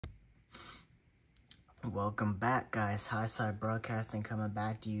Welcome back, guys. Highside Broadcasting coming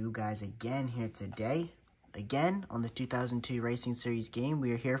back to you guys again here today. Again, on the 2002 Racing Series game.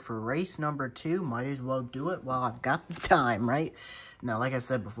 We are here for race number 2. Might as well do it while I've got the time, right? Now, like I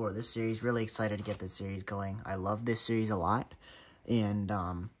said before, this series, really excited to get this series going. I love this series a lot. And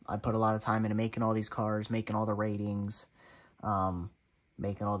I put a lot of time into making all these cars, making all the ratings,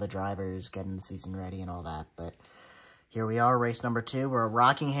 making all the drivers, getting the season ready and all that. But here we are, race number 2. We're at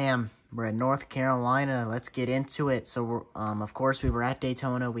Rockingham. We're in North Carolina. Let's get into it. So, of course, we were at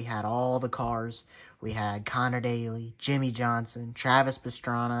Daytona. We had all the cars. We had Connor Daly, Jimmy Johnson, Travis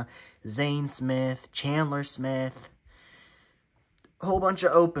Pastrana, Zane Smith, Chandler Smith. A whole bunch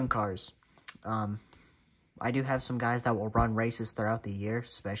of open cars. I do have some guys that will run races throughout the year,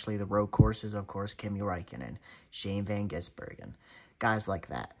 especially the road courses, of course, Kimi Räikkönen, Shane Van Gisbergen, guys like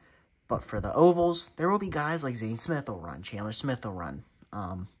that. But for the ovals, there will be guys like Zane Smith will run, Chandler Smith will run.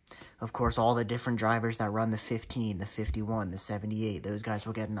 Of course, all the different drivers that run the 15, the 51, the 78, those guys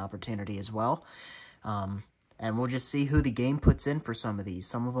will get an opportunity as well. And we'll just see who the game puts in for some of these.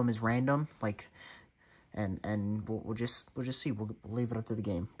 Some of them is random, like, and we'll just see. We'll leave it up to the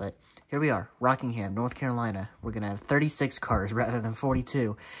game. But here we are, Rockingham, North Carolina. We're gonna have 36 cars rather than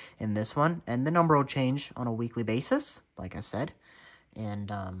 42 in this one, and the number will change on a weekly basis, like I said.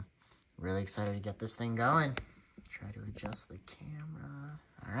 And really excited to get this thing going. Try to adjust the camera.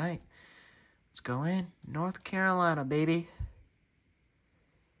 All right, let's go in. North Carolina, baby.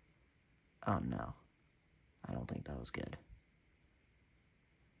 Oh, no. I don't think that was good.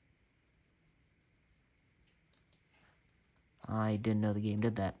 I didn't know the game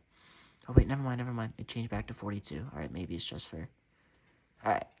did that. Oh, wait, never mind. It changed back to 42. All right, maybe it's just for...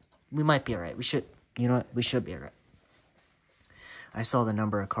 All right, we might be all right. We should... You know what? We should be all right. I saw the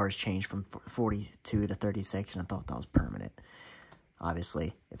number of cars change from 42 to 36, and I thought that was permanent.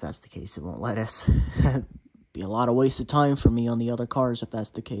 Obviously, if that's the case, it won't let us. Be a lot of wasted time for me on the other cars if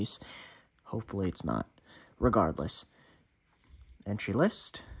that's the case. Hopefully it's not. Regardless. Entry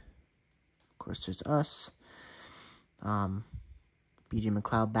list. Of course, there's us. BG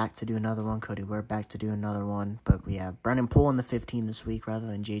McLeod back to do another one. Cody Ware back to do another one. But we have Brennan Poole in the 15 this week rather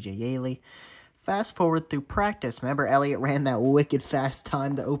than JJ Yaley. Fast forward through practice. Remember, Elliott ran that wicked fast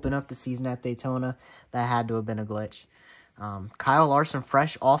time to open up the season at Daytona. That had to have been a glitch. Kyle Larson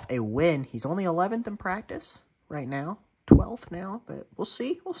fresh off a win. He's only 11th in practice right now. 12th now, but we'll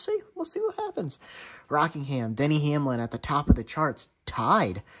see. We'll see what happens. Rockingham, Denny Hamlin at the top of the charts,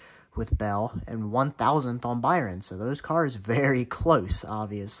 tied with Bell, and 1,000th on Byron. So those cars very close,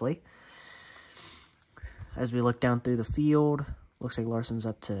 obviously. As we look down through the field, looks like Larson's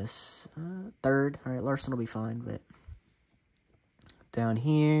up to 3rd. All right, Larson will be fine, but down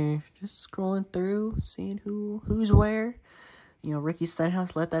here, just scrolling through, seeing who's where. You know, Ricky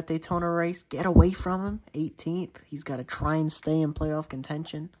Stenhouse let that Daytona race get away from him. 18th. He's got to try and stay in playoff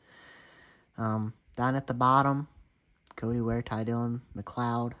contention. Down at the bottom, Cody Ware, Ty Dillon,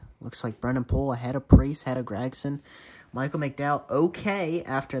 McLeod. Looks like Brennan Poole ahead of Priest, ahead of Gregson. Michael McDowell okay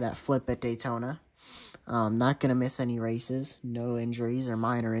after that flip at Daytona. Not going to miss any races. No injuries or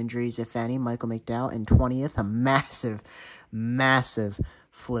minor injuries, if any. Michael McDowell in 20th. A massive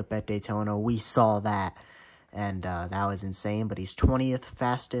flip at Daytona. We saw that. And that was insane. But he's 20th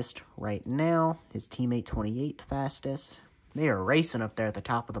fastest right now. His teammate 28th fastest. They are racing up there at the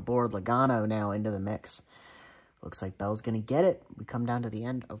top of the board. Logano now into the mix. Looks like Bell's going to get it. We come down to the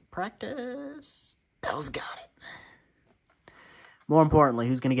end of practice. Bell's got it. More importantly,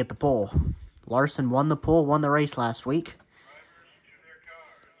 who's going to get the pole? Larson won the pole, won the race last week.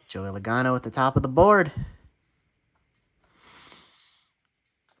 Joey Logano at the top of the board.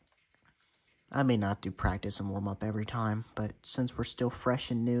 I may not do practice and warm-up every time, but since we're still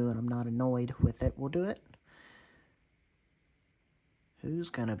fresh and new and I'm not annoyed with it, we'll do it. Who's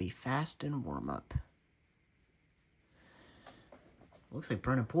going to be fast in warm-up? Looks like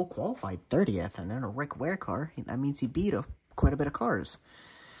Brennan Poole qualified 30th and in a Rick Ware car. That means he beat quite a bit of cars.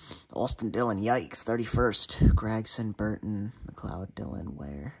 Austin Dillon, yikes, 31st. Gregson, Burton, McLeod, Dillon,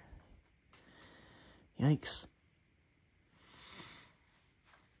 Ware. Yikes.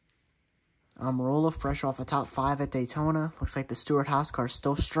 Almirola, fresh off a top 5 at Daytona. Looks like the Stewart-Haas car's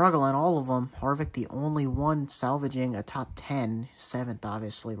still struggling, all of them. Harvick, the only one salvaging a top 10. 7th,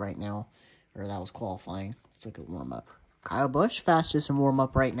 obviously, right now. Or that was qualifying. Let's look at warm-up. Kyle Busch, fastest in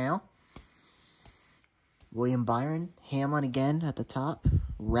warm-up right now. William Byron, Hamlin again at the top.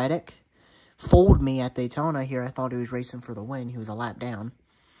 Reddick fooled me at Daytona here. I thought he was racing for the win. He was a lap down.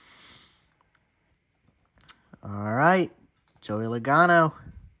 All right, Joey Logano,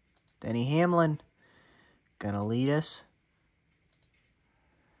 Denny Hamlin, gonna lead us.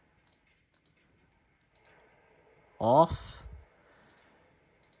 off.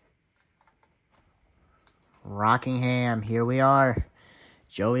 Rockingham, here we are.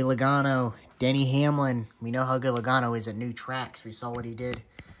 Joey Logano, Denny Hamlin. We know how good Logano is at new tracks. We saw what he did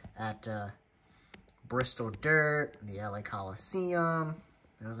at Bristol Dirt, the LA Coliseum.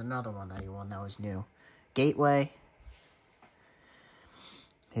 There was another one that he won that was new. Gateway.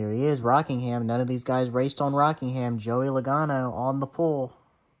 Here he is, Rockingham. None of these guys raced on Rockingham. Joey Logano on the pole.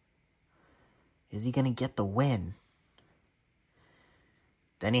 Is he going to get the win?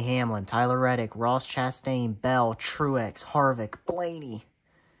 Denny Hamlin, Tyler Reddick, Ross Chastain, Bell, Truex, Harvick, Blaney.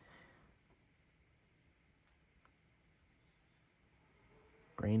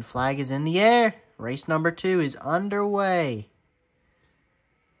 Green flag is in the air. Race number 2 is underway.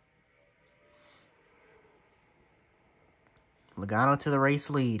 Logano to the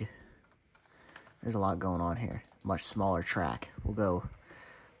race lead. There's a lot going on here. Much smaller track. We'll go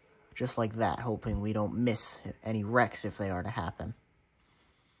just like that, hoping we don't miss any wrecks if they are to happen.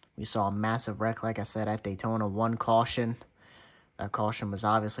 We saw a massive wreck, like I said, at Daytona. 1 caution. That caution was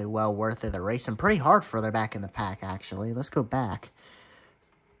obviously well worth it. They're racing pretty hard further back in the pack, actually. Let's go back.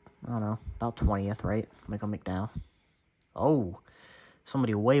 I don't know, about 20th, right? Michael McDowell. Oh,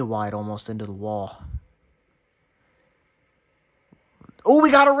 somebody way wide almost into the wall. Oh,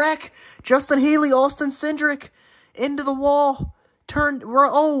 we got a wreck. Justin Haley, Austin Cindric into the wall. Turned,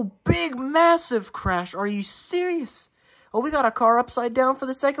 oh, big, massive crash. Are you serious? Oh, we got a car upside down for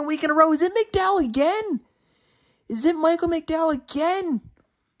the 2nd week in a row. Is it McDowell again? Is it Michael McDowell again?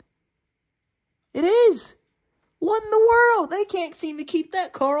 It is. What in the world? They can't seem to keep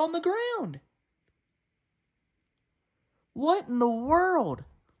that car on the ground. What in the world?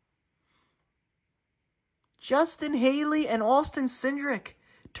 Justin Haley and Austin Cindric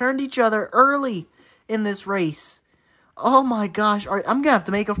turned each other early in this race. Oh my gosh. I'm going to have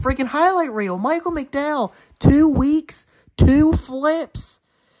to make a freaking highlight reel. Michael McDowell, 2 weeks, 2 flips.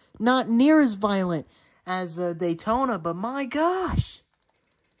 Not near as violent as Daytona, but my gosh.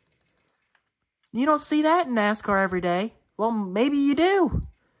 You don't see that in NASCAR every day. Well, maybe you do.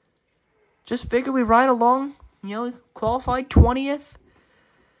 Just figure we ride along, qualified 20th.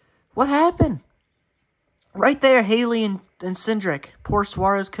 What happened? Right there, Haley and Cindric. Poor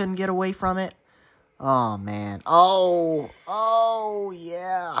Suarez couldn't get away from it. Oh, man. Oh,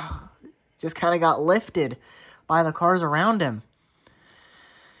 yeah. Just kind of got lifted by the cars around him.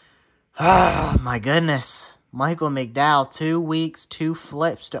 Ah, my goodness. Michael McDowell, 2 weeks, 2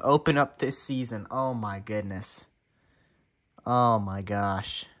 flips to open up this season. Oh, my goodness. Oh, my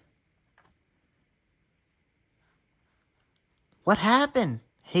gosh. What happened?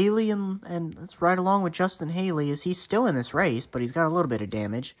 Haley and let's ride along with Justin Haley. He's still in this race, but he's got a little bit of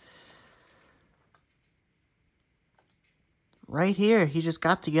damage. Right here, he just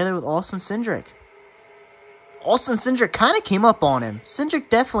got together with Austin Cindric. Austin Cindric kind of came up on him. Cindric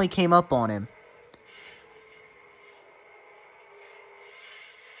definitely came up on him.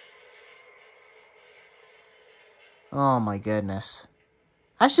 Oh my goodness.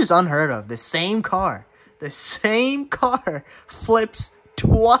 That's just unheard of. The same car flips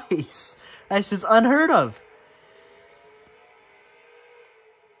twice. That's just unheard of.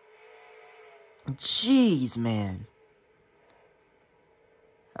 Jeez, man.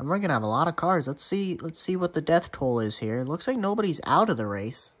 And we're gonna have a lot of cars. Let's see what the death toll is here. It looks like nobody's out of the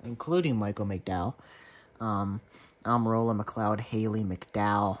race, including Michael McDowell. Almirola, McLeod, Haley,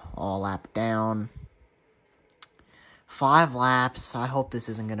 McDowell, all lap down. 5 laps. I hope this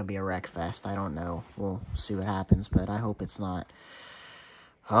isn't going to be a wreck fest. I don't know. We'll see what happens, but I hope it's not.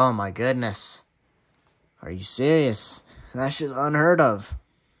 Oh, my goodness. Are you serious? That's just unheard of.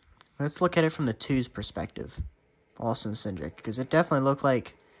 Let's look at it from the 2's perspective. Austin Cindric, because it definitely looked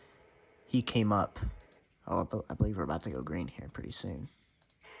like he came up. Oh, I believe we're about to go green here pretty soon.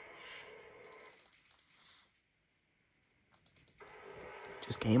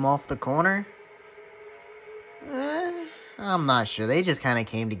 Just came off the corner. I'm not sure. They just kind of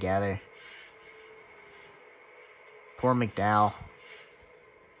came together. Poor McDowell.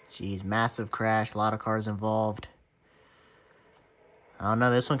 Jeez, massive crash. A lot of cars involved. I don't know.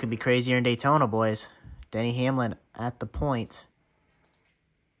 This one could be crazier in Daytona, boys. Denny Hamlin at the point.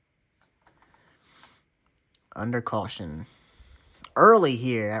 Under caution. Early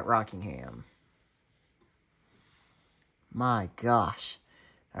here at Rockingham. My gosh.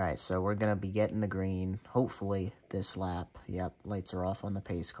 Alright, so we're going to be getting the green, hopefully, this lap. Yep, lights are off on the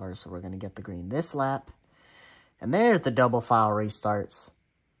pace car, so we're going to get the green this lap. And there's the double file restarts.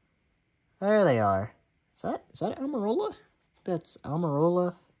 There they are. Is that Almirola? That's Almirola.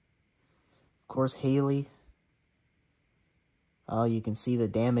 Of course, Haley. Oh, you can see the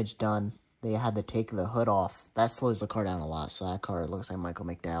damage done they had to take the hood off. That slows the car down a lot, so that car looks like Michael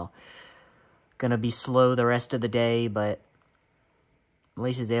McDowell. Gonna be slow the rest of the day, but at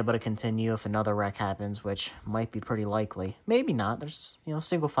least he's able to continue if another wreck happens, which might be pretty likely. Maybe not. There's,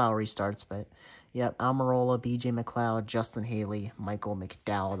 single file restarts, but yep, Almirola, BJ McLeod, Justin Haley, Michael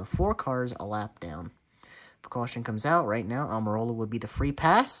McDowell. The 4 cars a lap down. If caution comes out right now, Almirola would be the free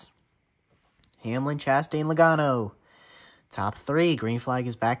pass. Hamlin, Chastain, Logano. Top 3. Green flag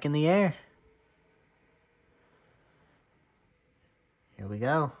is back in the air. Here we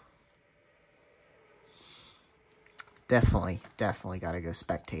go. Definitely got to go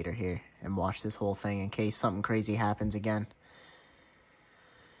spectator here and watch this whole thing in case something crazy happens again.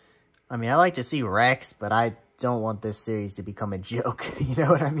 I mean, I like to see wrecks, but I don't want this series to become a joke. You know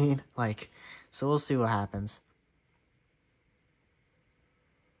what I mean? So we'll see what happens.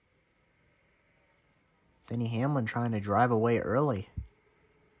 Denny Hamlin trying to drive away early.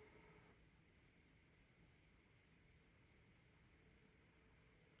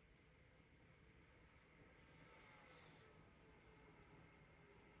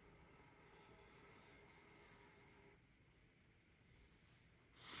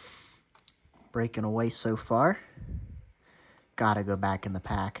 Breaking away so far. Gotta go back in the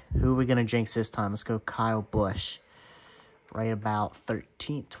pack. Who are we gonna jinx this time? Let's go Kyle Busch. Right about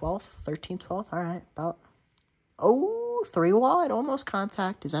 13th, 12th? 13th, 12th? All right, about... Oh, 3 wide, almost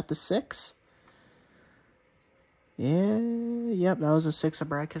contact. Is that the 6? Yeah, yep, that was a 6 of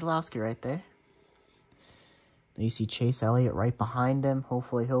Brad Keselowski right there. You see Chase Elliott right behind him.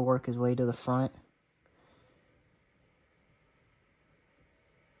 Hopefully he'll work his way to the front.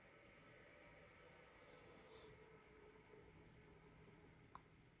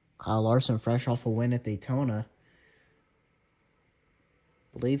 Kyle Larson fresh off a win at Daytona.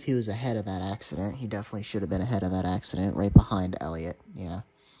 I believe he was ahead of that accident. He definitely should have been ahead of that accident, right behind Elliott. Yeah.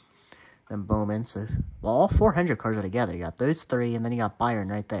 Then Bowman. So, well, all 400 cars are together. You got those 3, and then you got Byron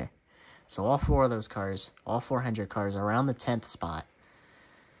right there. So all 4 of those cars, all 400 cars, around the 10th spot.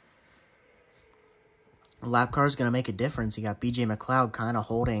 Lap car is going to make a difference. You got BJ McLeod kind of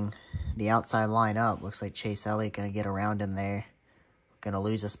holding the outside line up. Looks like Chase Elliott going to get around him there. Going to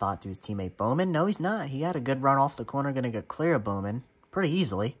lose a spot to his teammate Bowman. No, he's not. He had a good run off the corner. Going to get clear of Bowman pretty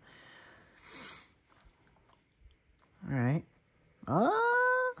easily. All right.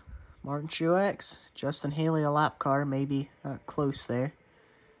 Martin Truex. Justin Haley, a lap car. Maybe close there.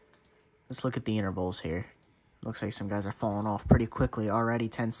 Let's look at the intervals here. Looks like some guys are falling off pretty quickly already.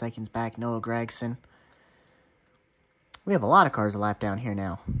 10 seconds back. Noah Gragson. We have a lot of cars a lap down here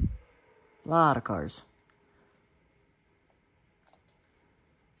now. A lot of cars.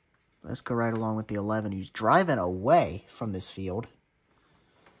 Let's go right along with the 11 who's driving away from this field.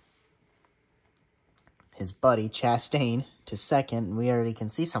 His buddy, Chastain, to second. We already can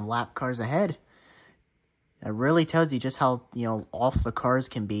see some lap cars ahead. That really tells you just how, off the cars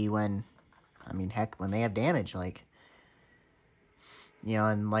can be when, heck, when they have damage.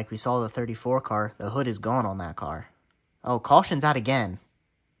 And like we saw the 34 car, the hood is gone on that car. Oh, caution's out again.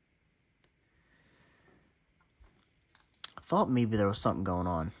 I thought maybe there was something going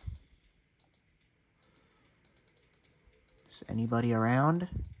on. Is anybody around?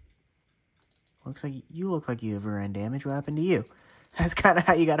 Looks like you look like you have rear end damage. What happened to you? That's kind of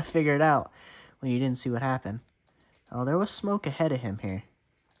how you got to figure it out when you didn't see what happened. Oh, there was smoke ahead of him here.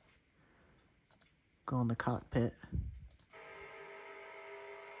 Go in the cockpit.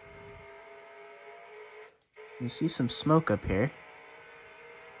 You see some smoke up here.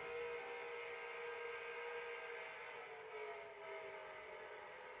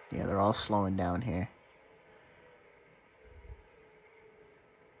 Yeah, they're all slowing down here.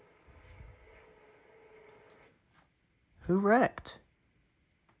 Who wrecked?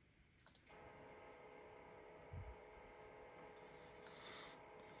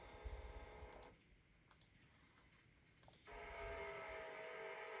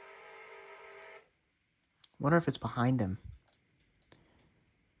 Wonder if it's behind him.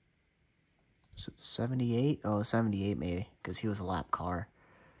 Is it the 78? Oh, the 78 maybe, because he was a lap car.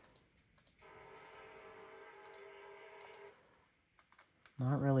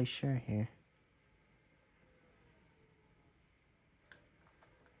 Not really sure here.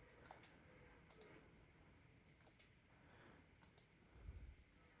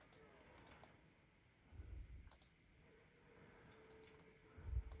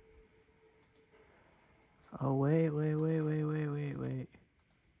 Oh, wait.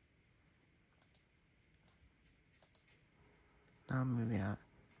 No, maybe not.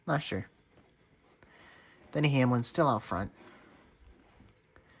 Not sure. Denny Hamlin still out front.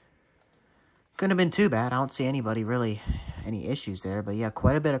 Couldn't have been too bad. I don't see anybody really any issues there. But yeah,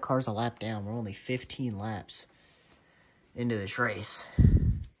 quite a bit of cars a lap down. We're only 15 laps into this race.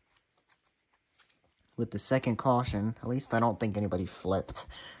 With the second caution, at least I don't think anybody flipped.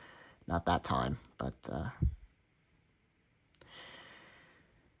 Not that time, but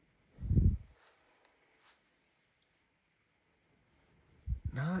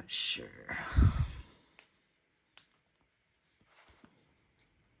not sure.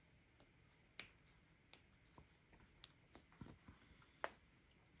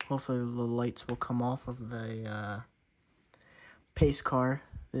 Hopefully the lights will come off of the pace car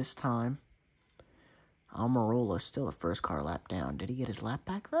this time. Almirola's still the first car lap down. Did he get his lap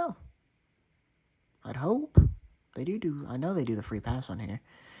back, though? I'd hope. They do. I know they do the free pass on here.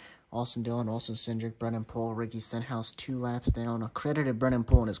 Austin Dillon, Austin Cindric, Brennan Poole, Ricky Stenhouse, 2 laps down. Accredited Brennan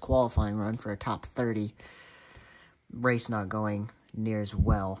Poole in his qualifying run for a top 30. Race not going near as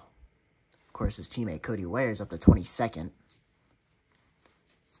well. Of course, his teammate Cody Ware's up to 22nd.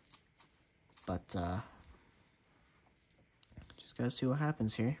 But, just gotta see what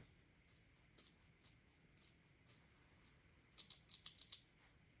happens here.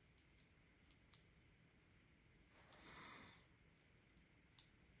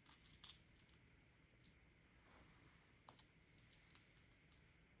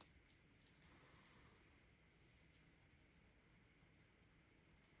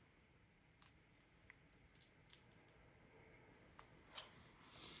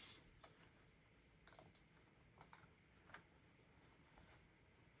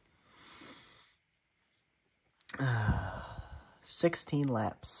 Uh, 16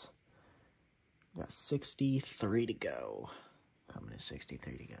 laps. Got 63 to go. Coming to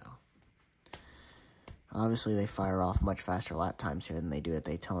 63 to go. Obviously, they fire off much faster lap times here than they do at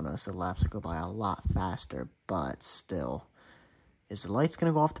Daytona, so laps will go by a lot faster, but still. Is the lights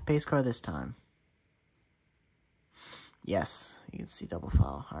going to go off the pace car this time? Yes, you can see double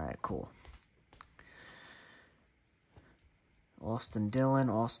file. All right, cool. Austin Dillon,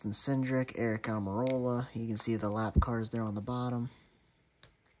 Austin Cindric, Eric Almirola. You can see the lap cars there on the bottom.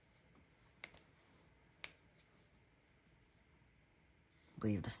 I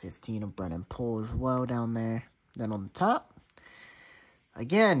believe the 15 of Brennan Poole as well down there. Then on the top,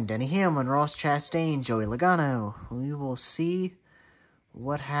 again, Denny Hamlin, Ross Chastain, Joey Logano. We will see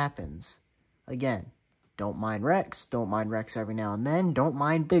what happens. Again, don't mind wrecks. Don't mind wrecks every now and then. Don't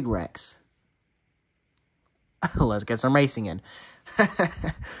mind big wrecks. Let's get some racing in.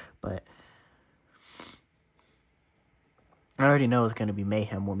 But I already know it's going to be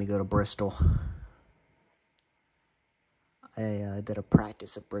mayhem when we go to Bristol. I did a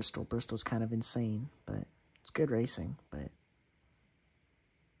practice at Bristol. Bristol's kind of insane, but it's good racing. But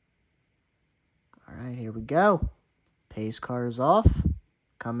all right, here we go. Pace car is off.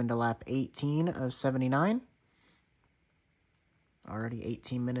 Coming to lap 18 of 79. Already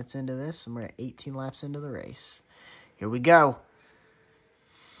 18 minutes into this, and we're at 18 laps into the race. Here we go.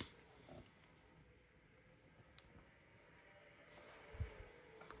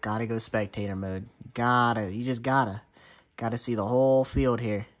 Gotta go spectator mode. You just gotta. Gotta see the whole field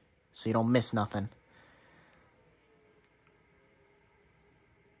here, so you don't miss nothing.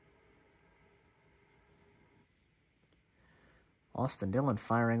 Austin Dillon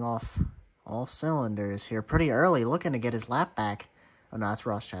firing off all cylinders here pretty early, looking to get his lap back. Oh, no, that's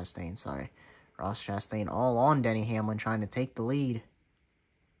Ross Chastain, sorry. Ross Chastain all on Denny Hamlin, trying to take the lead.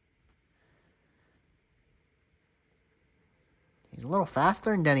 He's a little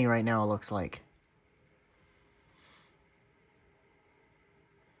faster than Denny right now, it looks like.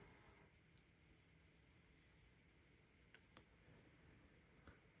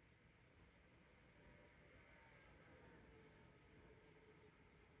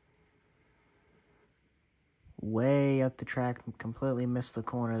 Way up the track, completely missed the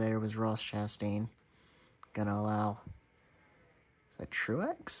corner there was Ross Chastain. Gonna allow, is that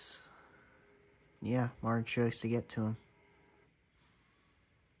Truex? Yeah, Martin Truex to get to him.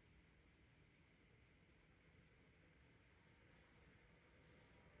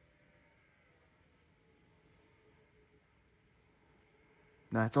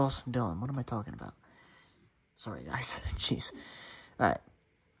 No, it's Austin Dillon. What am I talking about? Sorry, guys. Jeez. All right.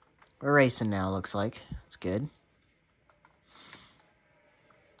 We're racing now, looks like. It's good.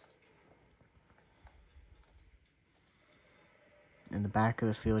 In the back of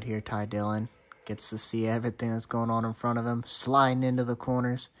the field here, Ty Dillon gets to see everything that's going on in front of him, sliding into the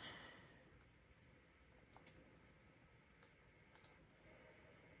corners.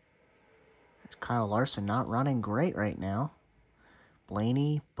 There's Kyle Larson not running great right now.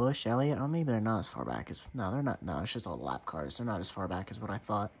 Blaney, Busch, Elliott. Oh, maybe they're not as far back as... No, they're not. No, it's just all the lap cars. They're not as far back as what I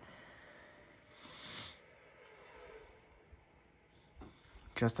thought.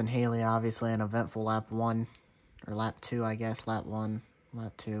 Justin Haley, obviously, an eventful lap 1, or lap 2, I guess, lap 1,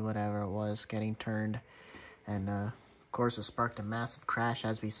 lap 2, whatever it was, getting turned. And, of course, it sparked a massive crash,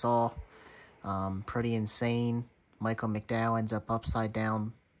 as we saw. Pretty insane. Michael McDowell ends up upside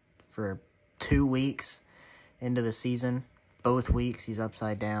down for 2 weeks into the season. Both weeks, he's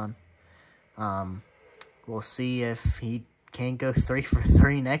upside down. We'll see if he can go 3 for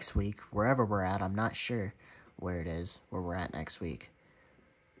 3 next week, wherever we're at. I'm not sure where it is, where we're at next week.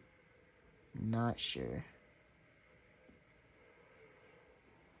 Not sure.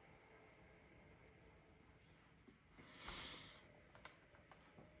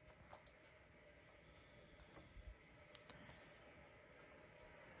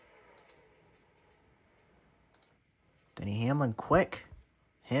 Denny Hamlin quick.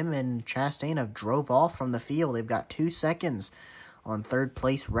 Him and Chastain have drove off from the field. They've got 2 seconds on 3rd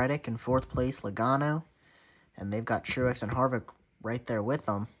place Reddick and 4th place Logano. And they've got Truex and Harvick right there with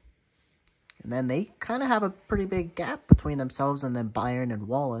them. And then they kind of have a pretty big gap between themselves and then Byron and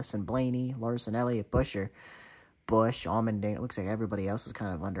Wallace and Blaney, Larson, Elliott, Busch, Allmendinger. It looks like everybody else is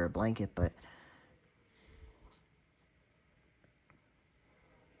kind of under a blanket, but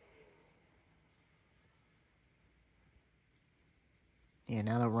yeah,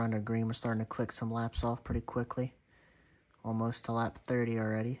 now that we're under green, we're starting to click some laps off pretty quickly. Almost to lap 30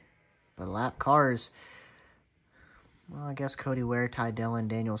 already. But lap cars, well, I guess Cody Ware, Ty Dillon,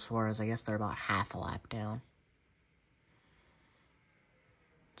 Daniel Suarez, I guess they're about half a lap down.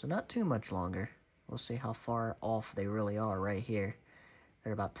 So not too much longer. We'll see how far off they really are right here.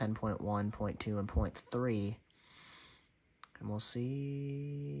 They're about 10.1, 0.2, and 0.3. And we'll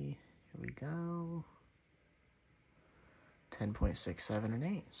see. Here we go. 10.6, 7, and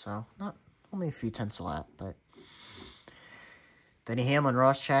 8. So not only a few tenths a lap, but Denny Hamlin,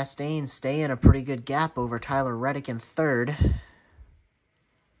 Ross Chastain stay in a pretty good gap over Tyler Reddick in 3rd.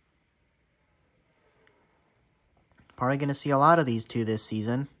 Probably going to see a lot of these two this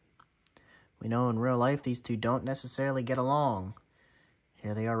season. We know in real life these two don't necessarily get along.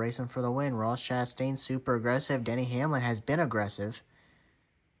 Here they are racing for the win. Ross Chastain super aggressive. Denny Hamlin has been aggressive.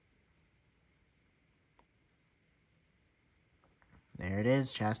 There it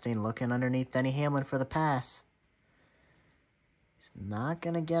is. Chastain looking underneath Denny Hamlin for the pass. He's not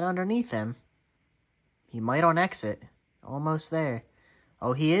going to get underneath him. He might on exit. Almost there.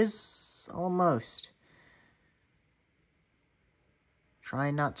 Oh, he is almost.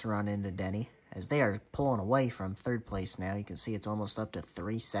 Trying not to run into Denny, as they are pulling away from 3rd place now. You can see it's almost up to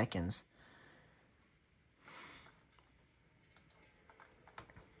 3 seconds.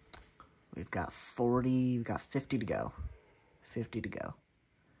 We've got 50 to go. 50 to go.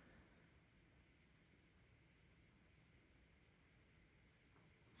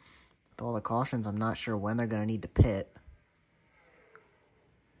 With all the cautions, I'm not sure when they're going to need to pit.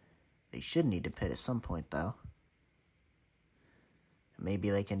 They should need to pit at some point, though. Maybe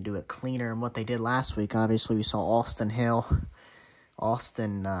they can do it cleaner than what they did last week. Obviously, we saw Austin Hill,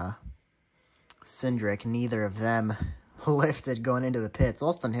 Cindric, neither of them lifted going into the pits.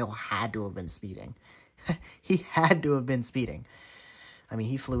 Austin Hill had to have been speeding. He had to have been speeding. I mean,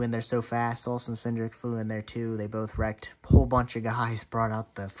 he flew in there so fast. Austin Cindric flew in there too. They both wrecked. A whole bunch of guys brought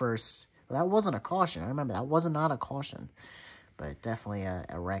out the first. Well, that wasn't a caution. I remember that was not a caution. But definitely a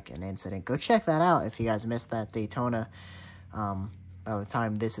wreck and incident. Go check that out if you guys missed that Daytona. By the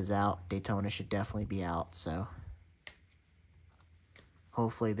time this is out, Daytona should definitely be out. So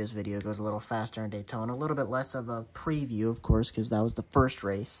hopefully this video goes a little faster in Daytona. A little bit less of a preview, of course, because that was the first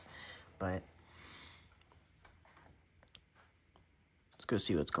race. But let's go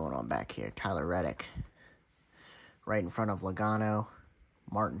see what's going on back here. Tyler Reddick right in front of Logano.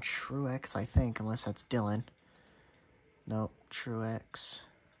 Martin Truex, I think, unless that's Dylan. Nope, Truex.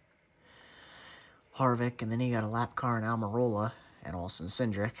 Harvick, and then you got a lap car in Almirola and Austin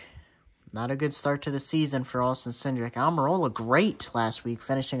Cindric. Not a good start to the season for Austin Cindric. Almirola, great last week,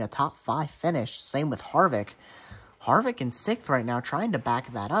 finishing a top 5 finish. Same with Harvick. Harvick in 6th right now, trying to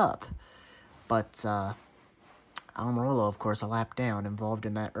back that up. But Almirola, of course, a lap down, involved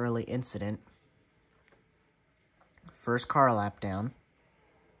in that early incident. First car lap down.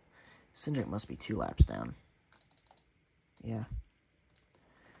 Cindric must be 2 laps down. Yeah.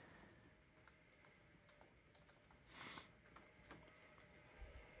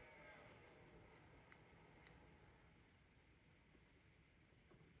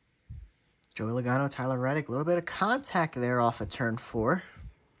 Joey Logano, Tyler Reddick, a little bit of contact there off of turn 4.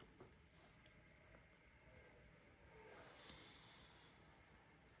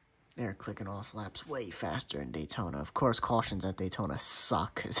 They're clicking off laps way faster in Daytona. Of course, cautions at Daytona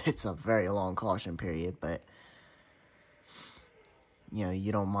suck because it's a very long caution period, but you know,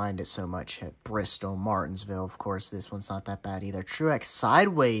 you don't mind it so much at Bristol, Martinsville. Of course, this one's not that bad either. Truex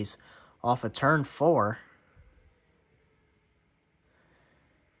sideways off of turn 4.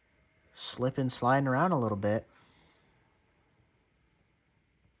 Slipping, sliding around a little bit.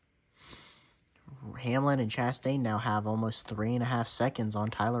 Hamlin and Chastain now have almost 3.5 seconds on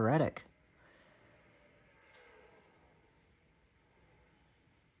Tyler Reddick.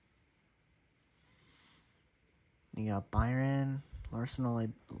 You got Byron,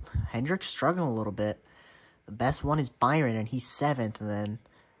 Larson, Hendrick's struggling a little bit. The best one is Byron, and he's 7th, and then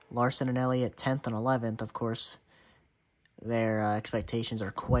Larson and Elliott 10th and 11th. Of course, their expectations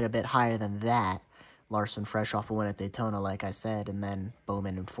are quite a bit higher than that. Larson fresh off a win at Daytona, like I said, and then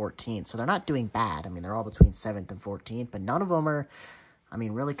Bowman in 14th. So they're not doing bad. I mean, they're all between 7th and 14th, but none of them are, I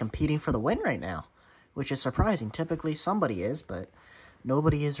mean, really competing for the win right now, which is surprising. Typically somebody is, but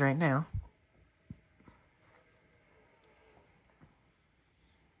nobody is right now.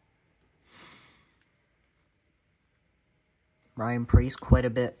 Ryan Preece quite a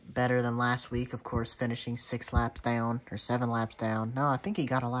bit better than last week, of course, finishing 6 laps down, or 7 laps down. No, I think he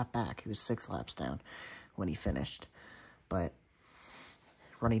got a lap back. He was 6 laps down when he finished. But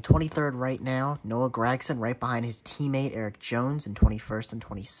running 23rd right now, Noah Gragson right behind his teammate Eric Jones in 21st and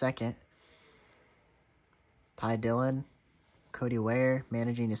 22nd. Ty Dillon, Cody Ware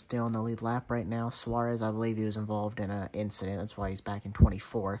managing to stay on the lead lap right now. Suarez, I believe he was involved in an incident. That's why he's back in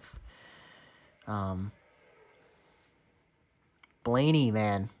 24th. Blaney,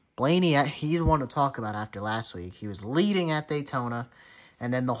 man. Blaney, he's one to talk about after last week. He was leading at Daytona.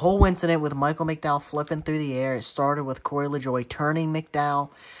 And then the whole incident with Michael McDowell flipping through the air. It started with Corey LaJoie turning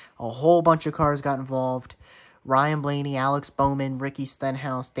McDowell. A whole bunch of cars got involved. Ryan Blaney, Alex Bowman, Ricky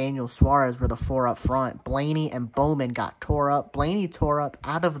Stenhouse, Daniel Suarez were the 4 up front. Blaney and Bowman got tore up. Blaney tore up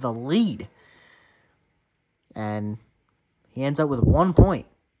out of the lead. And he ends up with 1 point.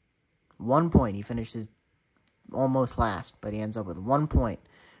 1 point. He finishes almost last, but he ends up with 1 point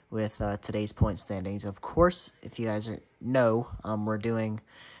with today's point standings. Of course, if you guys know, we're doing,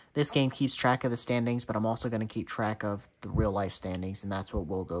 this game keeps track of the standings, but I'm also going to keep track of the real life standings, and that's what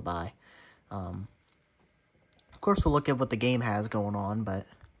we'll go by. Of course, we'll look at what the game has going on, but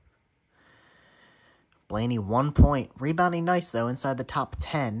Blaney 1 point. Rebounding nice, though, inside the top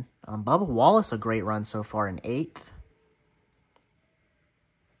 10. Bubba Wallace, a great run so far in 8th.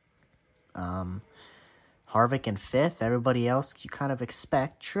 Harvick in 5th. Everybody else you kind of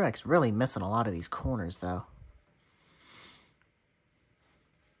expect. Truex really missing a lot of these corners, though.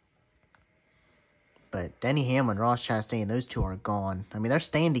 But Denny Hamlin, Ross Chastain, those two are gone. I mean, they're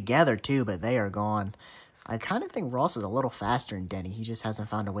staying together, too, but they are gone. I kind of think Ross is a little faster than Denny. He just hasn't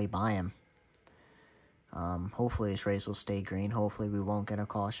found a way by him. Hopefully this race will stay green. Hopefully we won't get a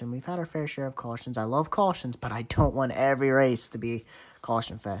caution. We've had our fair share of cautions. I love cautions, but I don't want every race to be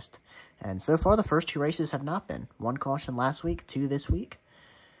caution fest. And so far, the first 2 races have not been. 1 caution last week, 2 this week.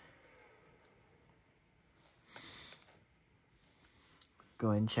 Go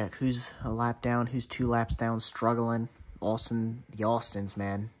ahead and check who's a lap down, who's 2 laps down, struggling. The Austins,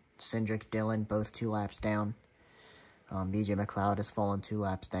 man. Cindric, Dillon, both 2 laps down. BJ McLeod has fallen 2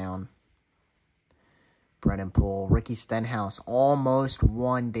 laps down. Brennan Poole, Ricky Stenhouse almost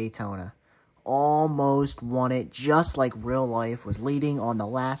won Daytona. Almost won it, just like real life. Was leading on the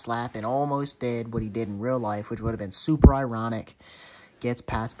last lap and almost did what he did in real life, which would have been super ironic. Gets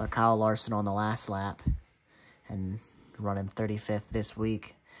passed by Kyle Larson on the last lap and running 35th this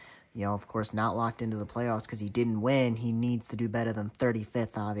week. You know, of course, not locked into the playoffs because he didn't win. He needs to do better than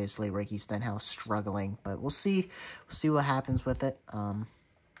 35th, obviously. Ricky Stenhouse struggling, but we'll see. We'll see what happens with it,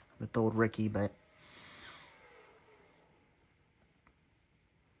 with old Ricky, but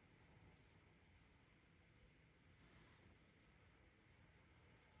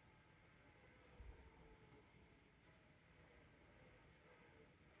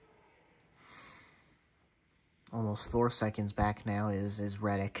almost 4 seconds back now is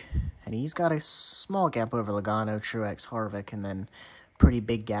Reddick. And he's got a small gap over Logano, Truex, Harvick, and then pretty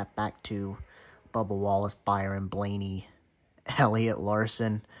big gap back to Bubba Wallace, Byron, Blaney, Elliott,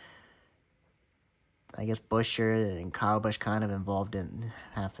 Larson. I guess Buescher and Kyle Busch kind of involved in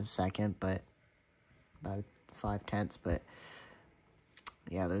half a second, but about 5/10. But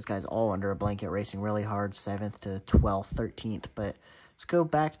yeah, those guys all under a blanket racing really hard, 7th to 12th, 13th. But let's go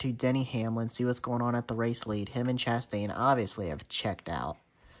back to Denny Hamlin, see what's going on at the race lead. Him and Chastain obviously have checked out.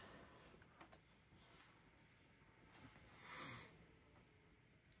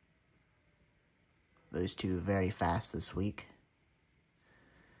 Those two very fast this week.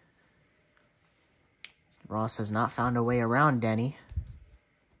 Ross has not found a way around Denny.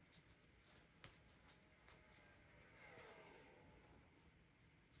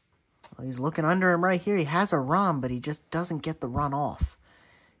 He's looking under him right here. He has a run, but he just doesn't get the run off.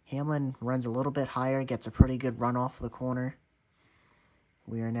 Hamlin runs a little bit higher, gets a pretty good run off the corner.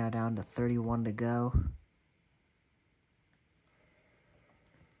 We are now down to 31 to go.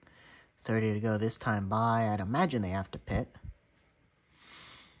 30 to go this time by. I'd imagine they have to pit.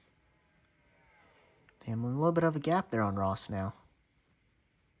 Hamlin, a little bit of a gap there on Ross now.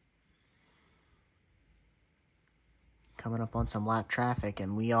 Coming up on some lap traffic,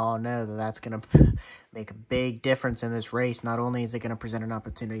 and we all know that that's going to make a big difference in this race. Not only is it going to present an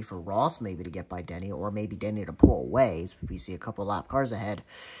opportunity for Ross maybe to get by Denny, or maybe Denny to pull away, as we see a couple lap cars ahead.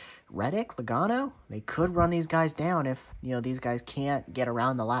 Reddick, Logano, they could run these guys down if, you know, these guys can't get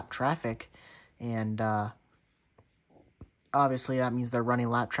around the lap traffic. And obviously that means they're running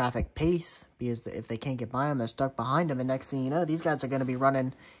lap traffic pace, because if they can't get by them, they're stuck behind them. And next thing you know, these guys are going to be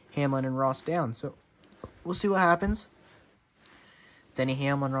running Hamlin and Ross down. So we'll see what happens. Denny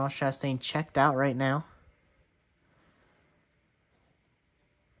Hamlin, Ross Chastain checked out right now.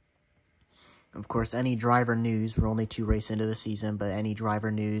 Of course, any driver news, we're only 2 races into the season, but any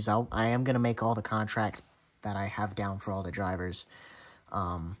driver news, I am going to make all the contracts that I have down for all the drivers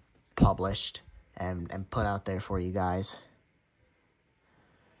published and put out there for you guys.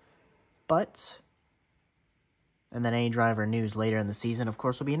 But, and then any driver news later in the season, of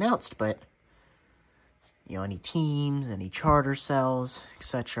course, will be announced, but, you know, any teams, any charter sales,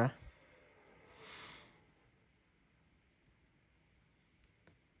 etc.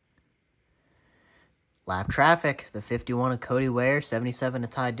 Lap traffic, the 51 of Cody Ware, 77 of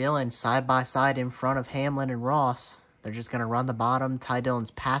Ty Dillon, side by side in front of Hamlin and Ross. They're just going to run the bottom. Ty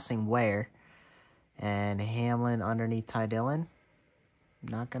Dillon's passing Ware. And Hamlin underneath Ty Dillon.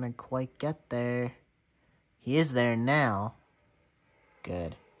 Not going to quite get there. He is there now.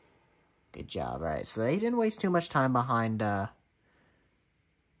 Good. Good job. All right, so they didn't waste too much time behind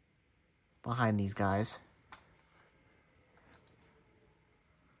these guys.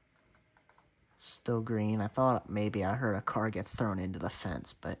 Still green. I thought maybe I heard a car get thrown into the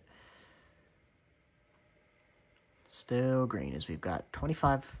fence, but still green as we've got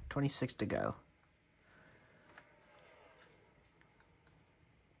 26 to go.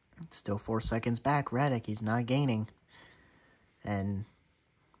 Still 4 seconds back. Reddick, he's not gaining. And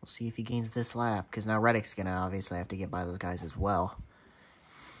we'll see if he gains this lap, because now Reddick's going to obviously have to get by those guys as well.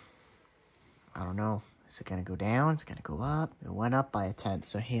 I don't know. Is it going to go down? Is it going to go up? It went up by a tenth.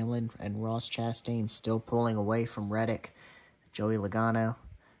 So Hamlin and Ross Chastain still pulling away from Reddick. Joey Logano,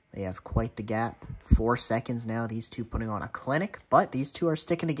 they have quite the gap. 4 seconds now. These two putting on a clinic. But these two are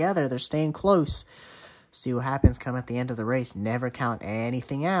sticking together. They're staying close. See what happens come at the end of the race. Never count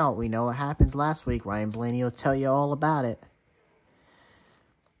anything out. We know what happens last week. Ryan Blaney will tell you all about it.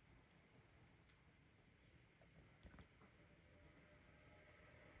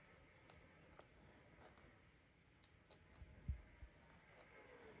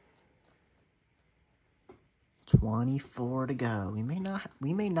 $24 to go.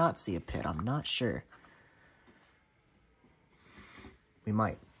 We may not see a pit. I'm not sure. We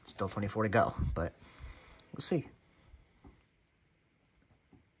might. Still 24 to go, but we'll see.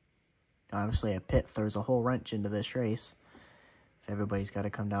 Obviously, a pit throws a whole wrench into this race. If everybody's got to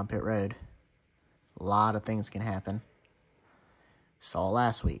come down pit road, a lot of things can happen. Saw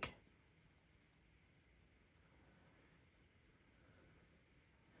last week.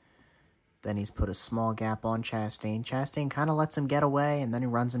 Then he's put a small gap on Chastain. Chastain kind of lets him get away, and then he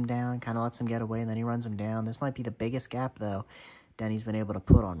runs him down. Kind of lets him get away, and then he runs him down. This might be the biggest gap, though, Denny's been able to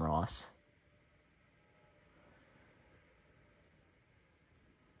put on Ross.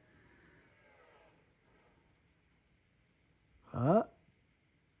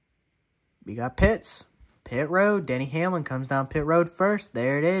 We got pits. Pit road. Denny Hamlin comes down pit road first.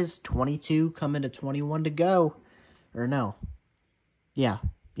 There it is. 22 coming to 21 to go. Or no. Yeah.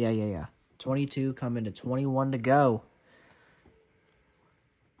 22 coming to 21 to go.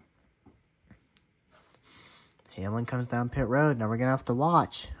 Hamlin comes down pit road. Now we're going to have to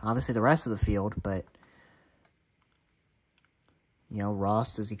watch. Obviously the rest of the field, but you know,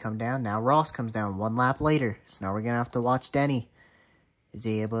 Ross, does he come down? Now Ross comes down 1 lap later. So now we're going to have to watch Denny. Is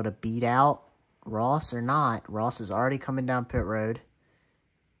he able to beat out Ross or not? Ross is already coming down pit road.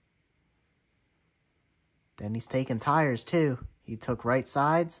 Denny's taking tires too. He took right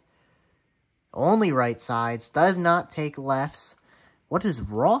sides. Only right sides. Does not take lefts. What does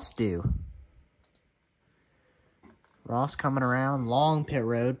Ross do? Ross coming around. Long pit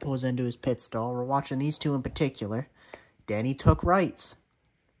road. Pulls into his pit stall. We're watching these two in particular. Denny took rights.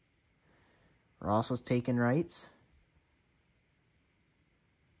 Ross was taking rights.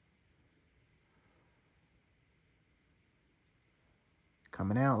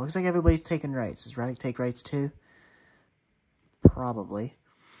 Coming out. Looks like everybody's taking rights. Does Raddick take rights too? Probably.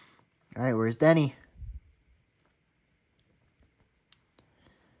 All right, where's Denny?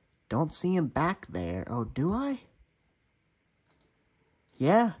 Don't see him back there. Oh, do I?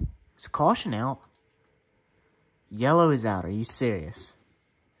 Yeah. It's caution out. Yellow is out. Are you serious?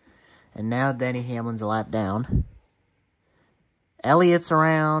 And now Denny Hamlin's a lap down. Elliott's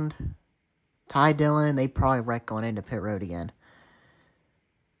around. Ty Dillon, they probably wreck going into pit road again.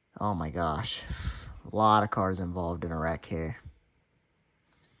 Oh my gosh. A lot of cars involved in a wreck here.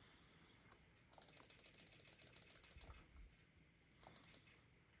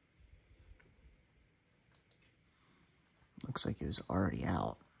 Looks like it was already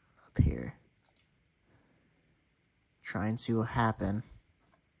out up here. Try and see what happened.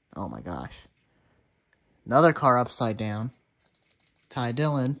 Oh my gosh. Another car upside down. Ty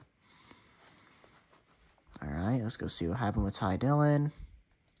Dillon. Alright, let's go see what happened with Ty Dillon.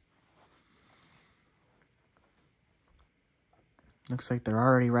 Looks like they're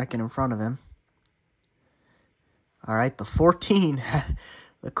already wrecking in front of him. Alright, the 14.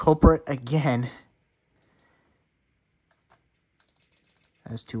 The culprit again.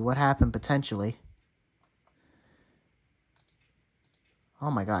 As to what happened potentially.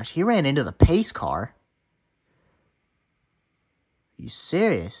 Oh my gosh, he ran into the pace car. Are you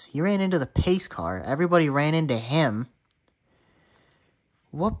serious? He ran into the pace car. Everybody ran into him.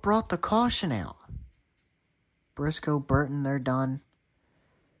 What brought the caution out? Briscoe, Burton, they're done.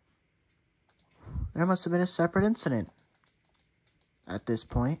 There must have been a separate incident at this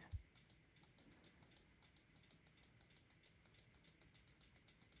point.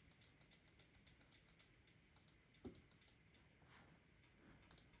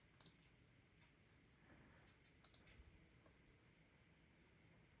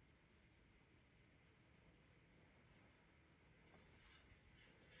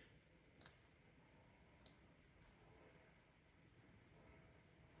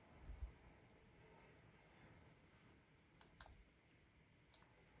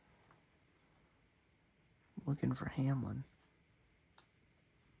 Looking for Hamlin.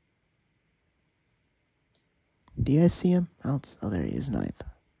 Do you guys see him? Oh, there he is, ninth.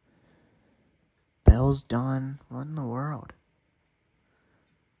 Bell's done. What in the world?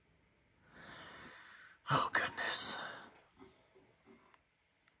 Oh, goodness.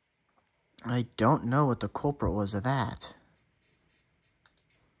 I don't know what the culprit was of that.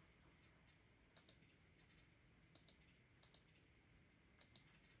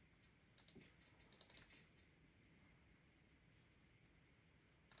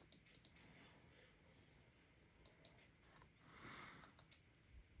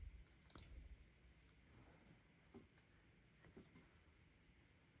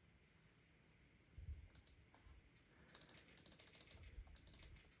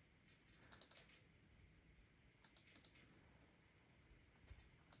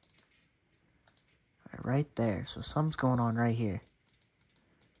 Right there. So something's going on right here.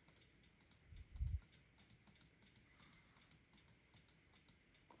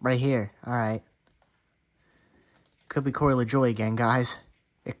 Right here. Alright. Could be Corey LaJoie again, guys.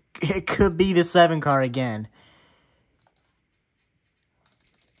 It could be the 7 car again.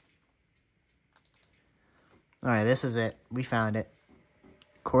 Alright, this is it. We found it.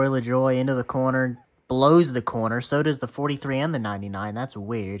 Corey LaJoie into the corner. Blows the corner. So does the 43 and the 99. That's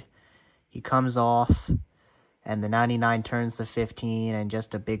weird. He comes off, and the 99 turns the 15, and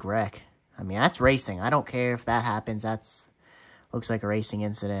just a big wreck. I mean, that's racing. I don't care if that happens. Looks like a racing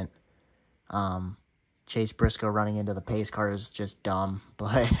incident. Chase Briscoe running into the pace car is just dumb.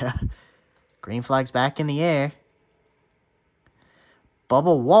 But green flag's back in the air.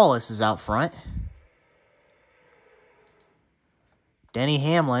 Bubba Wallace is out front. Denny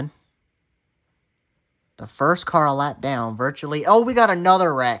Hamlin. The first car a lap down, virtually. Oh, we got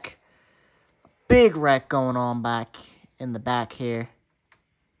another wreck. Big wreck going on back in the back here.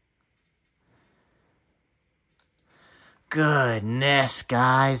 Goodness,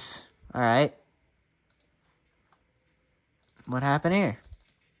 guys. All right. What happened here?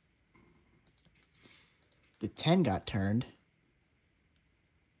 The 10 got turned.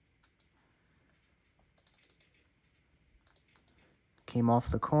 Came off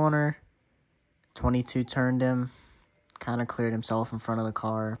the corner. 22 turned him. Kind of cleared himself in front of the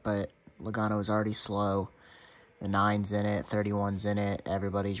car, but Logano was already slow. The 9's in it, 31's in it.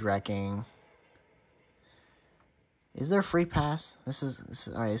 Everybody's wrecking. Is there a free pass? This is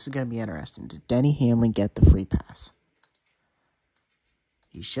all right. This is gonna be interesting. Does Denny Hamlin get the free pass?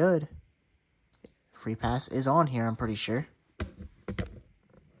 He should. Free pass is on here. I'm pretty sure.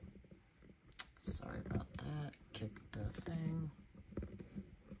 Sorry about that. Kick the thing.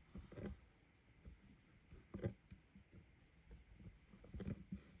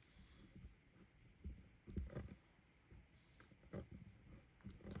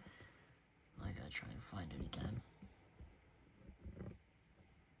 try and find it again.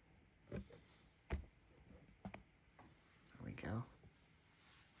 There we go.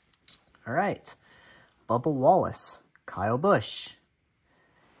 All right. Bubba Wallace, Kyle Busch.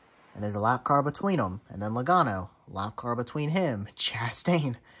 And there's a lap car between them. And then Logano, lap car between him.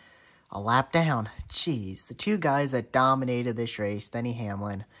 Chastain, a lap down. Jeez, the two guys that dominated this race, Denny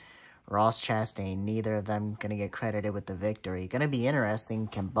Hamlin, Ross Chastain, neither of them going to get credited with the victory. Going to be interesting.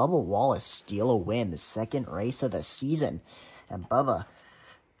 Can Bubba Wallace steal a win? The second race of the season. And Bubba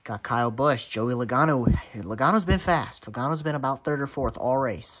got Kyle Busch, Joey Logano. Logano's been fast. Logano's been about third or fourth all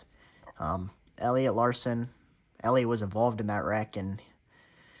race. Elliott Larson. Elliott was involved in that wreck and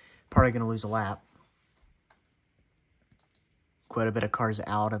probably going to lose a lap. Quite a bit of cars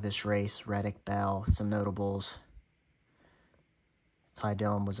out of this race. Reddick, Bell, some notables. Ty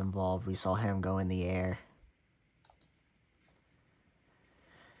Dillon was involved. We saw him go in the air.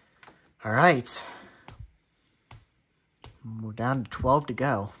 All right. We're down to 12 to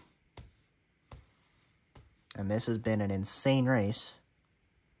go. And this has been an insane race.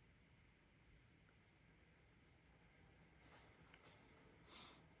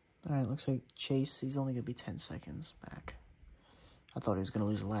 All right, looks like Chase, he's only going to be 10 seconds back. I thought he was going to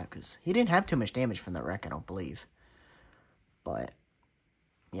lose a lap because he didn't have too much damage from that wreck, I don't believe. But,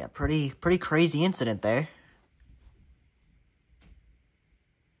 yeah, pretty crazy incident there.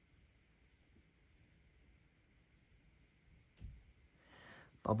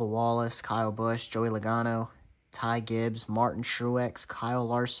 Bubba Wallace, Kyle Busch, Joey Logano, Ty Gibbs, Martin Truex, Kyle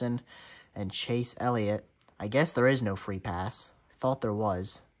Larson, and Chase Elliott. I guess there is no free pass. I thought there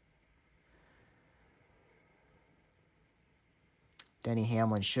was. Denny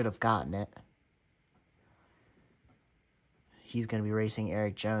Hamlin should have gotten it. He's going to be racing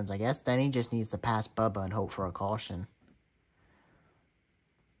Eric Jones. I guess Denny just needs to pass Bubba and hope for a caution.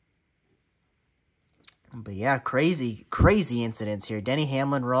 But yeah, crazy incidents here. Denny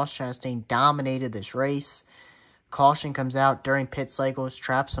Hamlin, Ross Chastain dominated this race. Caution comes out during pit cycles,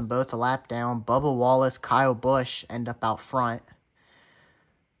 traps them both a lap down. Bubba Wallace, Kyle Busch end up out front.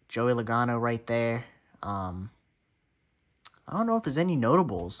 Joey Logano right there. I don't know if there's any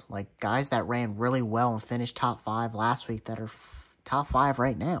notables, like guys that ran really well and finished top 5 last week that are top 5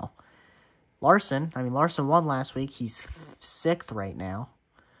 right now. Larson won last week. He's 6th right now.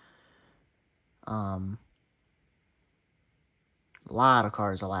 A lot of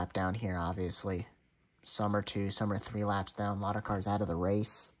cars a lap down here, obviously. Some are 2, some are 3 laps down. A lot of cars out of the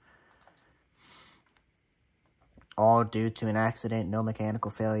race. All due to an accident, no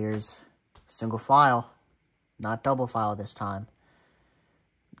mechanical failures. Single file, not double file this time.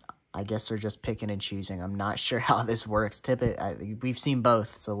 I guess they're just picking and choosing. I'm not sure how this works. We've seen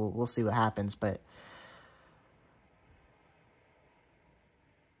both, so we'll see what happens. But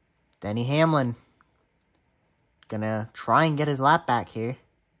Denny Hamlin gonna try and get his lap back here.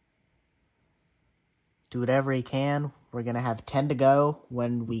 Do whatever he can. We're gonna have 10 to go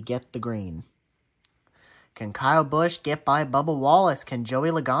when we get the green. Can Kyle Busch get by Bubba Wallace? Can Joey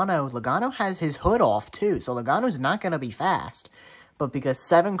Logano? Logano has his hood off too, so Logano's not gonna be fast. But because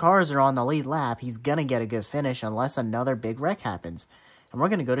 7 cars are on the lead lap, he's going to get a good finish unless another big wreck happens. And we're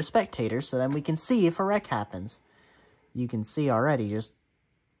going to go to spectators so then we can see if a wreck happens. You can see already just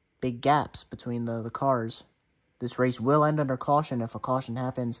big gaps between the cars. This race will end under caution if a caution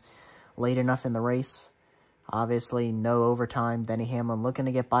happens late enough in the race. Obviously, no overtime. Denny Hamlin looking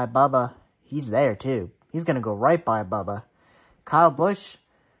to get by Bubba. He's there too. He's going to go right by Bubba. Kyle Busch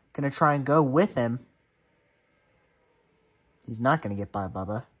going to try and go with him. He's not going to get by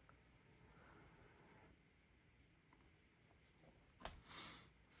Bubba.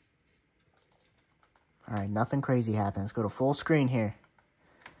 All right, nothing crazy happened. Let's go to full screen here.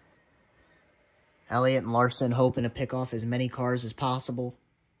 Elliott and Larson hoping to pick off as many cars as possible.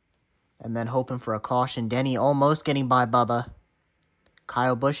 And then hoping for a caution. Denny almost getting by Bubba.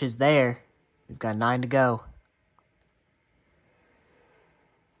 Kyle Busch is there. We've got 9 to go.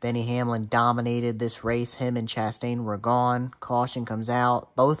 Denny Hamlin dominated this race. Him and Chastain were gone. Caution comes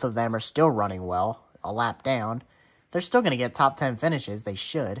out. Both of them are still running well. A lap down. They're still going to get top 10 finishes. They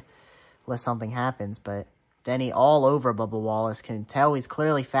should. Unless something happens. But Denny all over Bubba Wallace. Can tell he's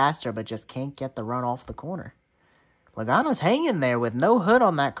clearly faster, but just can't get the run off the corner. Logano's hanging there with no hood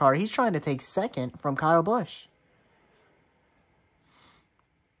on that car. He's trying to take second from Kyle Busch.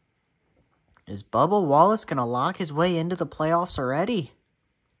 Is Bubba Wallace going to lock his way into the playoffs already?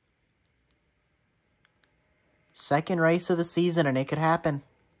 Second race of the season, and it could happen.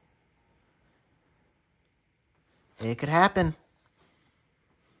 It could happen.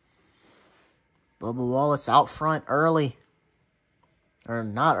 Bubba Wallace out front early. Or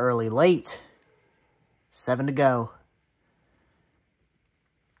not early, late. 7 to go.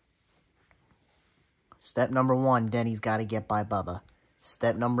 Step number 1, Denny's got to get by Bubba.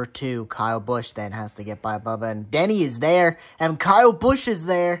 Step number 2, Kyle Busch then has to get by Bubba. And Denny is there, and Kyle Busch is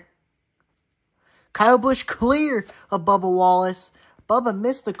there. Kyle Busch clear of Bubba Wallace. Bubba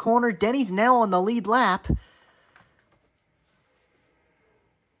missed the corner. Denny's now on the lead lap.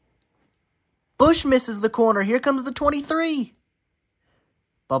 Busch misses the corner. Here comes the 23.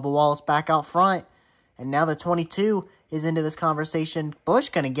 Bubba Wallace back out front. And now the 22 is into this conversation. Busch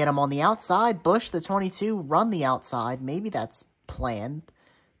going to get him on the outside. Busch, the 22, run the outside. Maybe that's planned.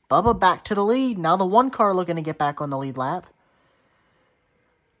 Bubba back to the lead. Now the 1 car looking to get back on the lead lap.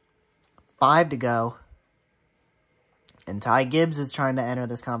 5 to go. And Ty Gibbs is trying to enter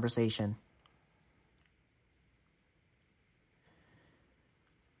this conversation.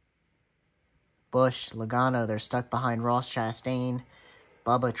 Busch, Logano, they're stuck behind Ross Chastain.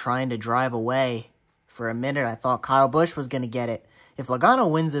 Bubba trying to drive away. For a minute, I thought Kyle Busch was going to get it. If Logano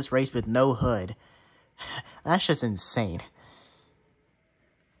wins this race with no hood, that's just insane.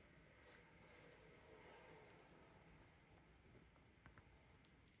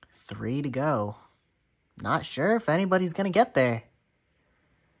 Three to go. Not sure if anybody's going to get there.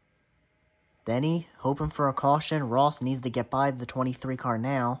 Denny hoping for a caution. Ross needs to get by the 23 car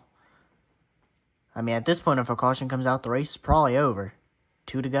now. I mean, at this point, if a caution comes out, the race is probably over.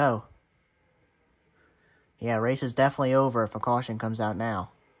 2 to go. Yeah, race is definitely over if a caution comes out now.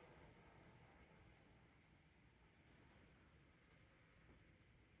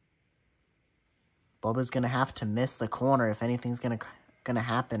 Bubba's going to have to miss the corner if anything's going to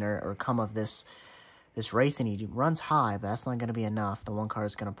happen or come of this race. And he runs high, but that's not going to be enough. The 1 car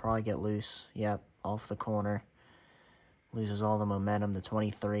is going to probably get loose. Yep, off the corner. Loses all the momentum, the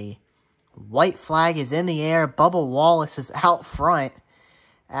 23. White flag is in the air. Bubba Wallace is out front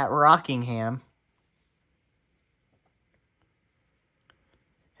at Rockingham.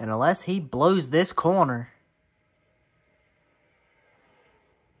 And unless he blows this corner,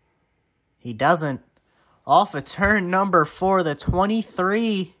 he doesn't. Off of turn number 4, the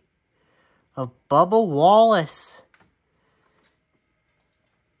 23 of Bubba Wallace.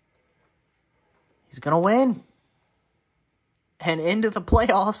 He's going to win. And into the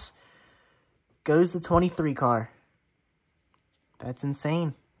playoffs goes the 23 car. That's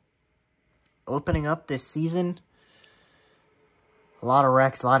insane. Opening up this season, a lot of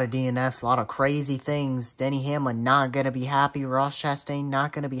wrecks, a lot of DNFs, a lot of crazy things. Denny Hamlin not going to be happy. Ross Chastain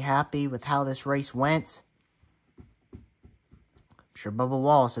not going to be happy with how this race went. I'm sure Bubba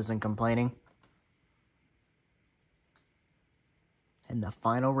Wallace isn't complaining. And the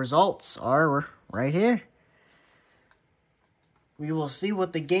final results are right here. We will see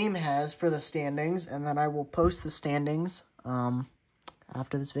what the game has for the standings, and then I will post the standings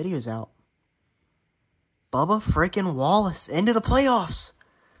after this video is out. Bubba freaking Wallace into the playoffs.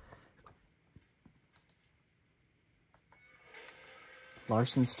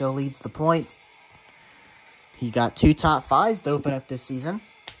 Larson still leads the points. He got 2 top 5s to open up this season.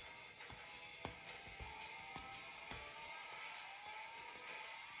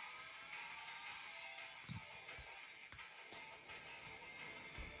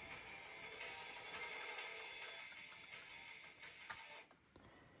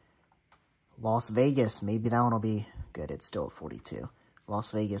 Las Vegas, maybe that one will be good. It's still at 42. Las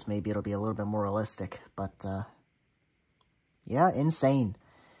Vegas, maybe it'll be a little bit more realistic. But, yeah, insane.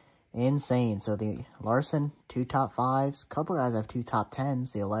 Insane. So, the Larson, 2 top 5s. A couple guys have 2 top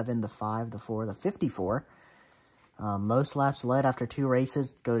 10s. The 11, the 5, the 4, the 54. Most laps led after 2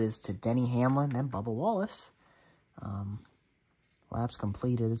 races goes to Denny Hamlin and Bubba Wallace. Laps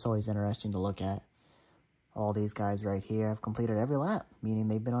completed. It's always interesting to look at. All these guys right here have completed every lap, meaning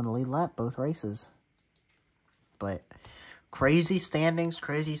they've been on the lead lap both races. But crazy standings,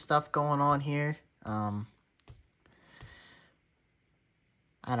 crazy stuff going on here. I'd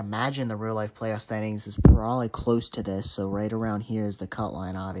imagine the real-life playoff standings is probably close to this, so right around here is the cut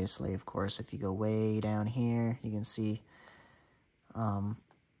line, obviously. Of course, if you go way down here, you can see Connor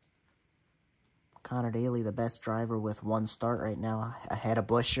Daly, the best driver with 1 start right now, ahead of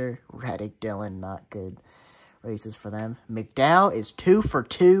Buescher. Reddick, Dillon, not good races for them. McDowell is 2 for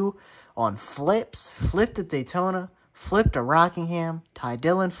 2 on flips. Flipped at Daytona, flipped at Rockingham. Ty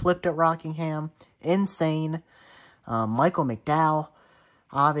Dillon flipped at Rockingham. Insane. Michael McDowell,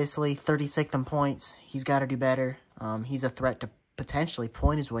 obviously 36th in points. He's got to do better. He's a threat to potentially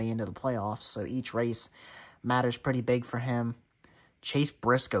point his way into the playoffs, so each race matters pretty big for him. Chase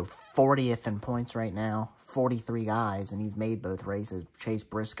Briscoe, 40th in points right now. 43 guys, and he's made both races. Chase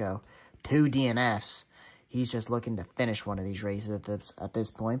Briscoe, 2 DNFs. He's just looking to finish one of these races at this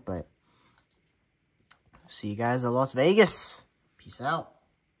point, but See you guys at Las Vegas. Peace out.